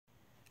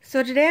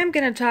So today I'm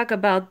going to talk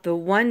about the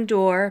One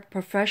Door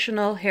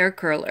Professional Hair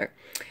Curler.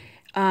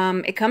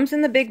 It comes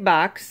in the big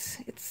box.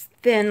 It's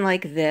thin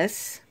like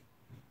this.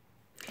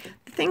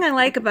 The thing I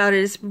like about it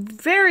is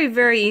very,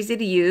 very easy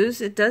to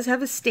use. It does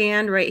have a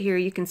stand right here.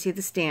 You can see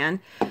the stand.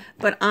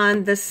 But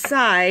on the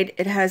side,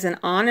 it has an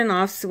on and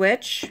off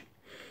switch.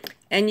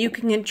 And you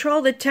can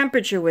control the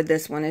temperature with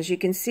this one. As you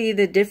can see,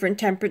 the different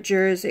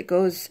temperatures. It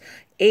goes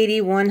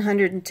 80,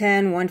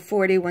 110,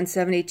 140,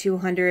 170,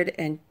 200,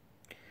 and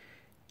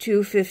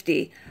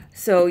 250.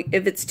 So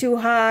if it's too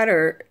hot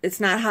or it's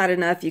not hot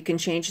enough, you can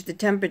change the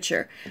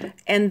temperature.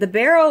 And the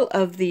barrel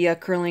of the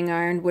curling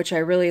iron, which I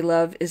really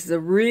love, is the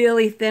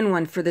really thin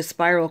one for the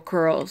spiral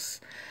curls.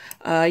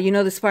 You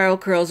know, the spiral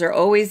curls are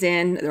always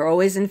in, they're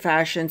always in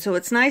fashion, so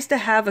it's nice to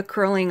have a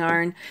curling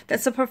iron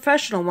that's a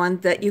professional one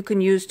that you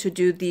can use to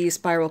do the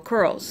spiral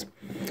curls.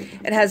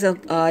 It has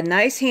a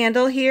nice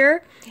handle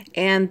here,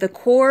 and the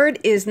cord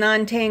is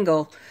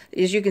non-tangle.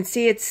 As you can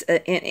see, it's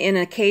in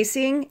a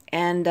casing,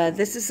 and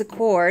this is the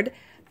cord.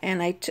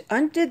 And I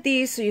undid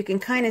these so you can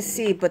kind of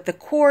see, but the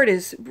cord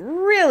is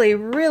really,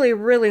 really,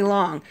 really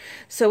long.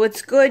 So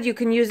it's good. You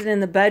can use it in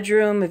the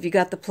bedroom if you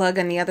got the plug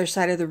on the other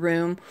side of the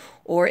room,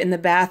 or in the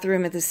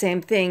bathroom at the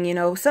same thing. You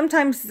know,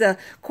 sometimes the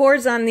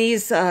cords on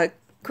these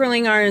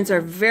curling irons are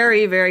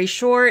very, very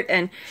short,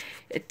 and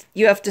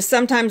you have to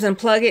sometimes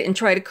unplug it and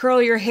try to curl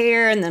your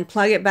hair and then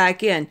plug it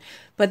back in.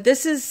 But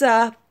this is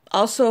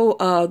also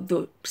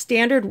the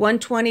standard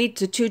 120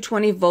 to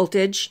 220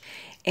 voltage.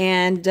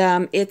 And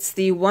it's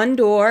the One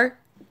Door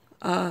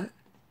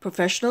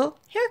Professional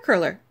Hair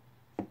Curler.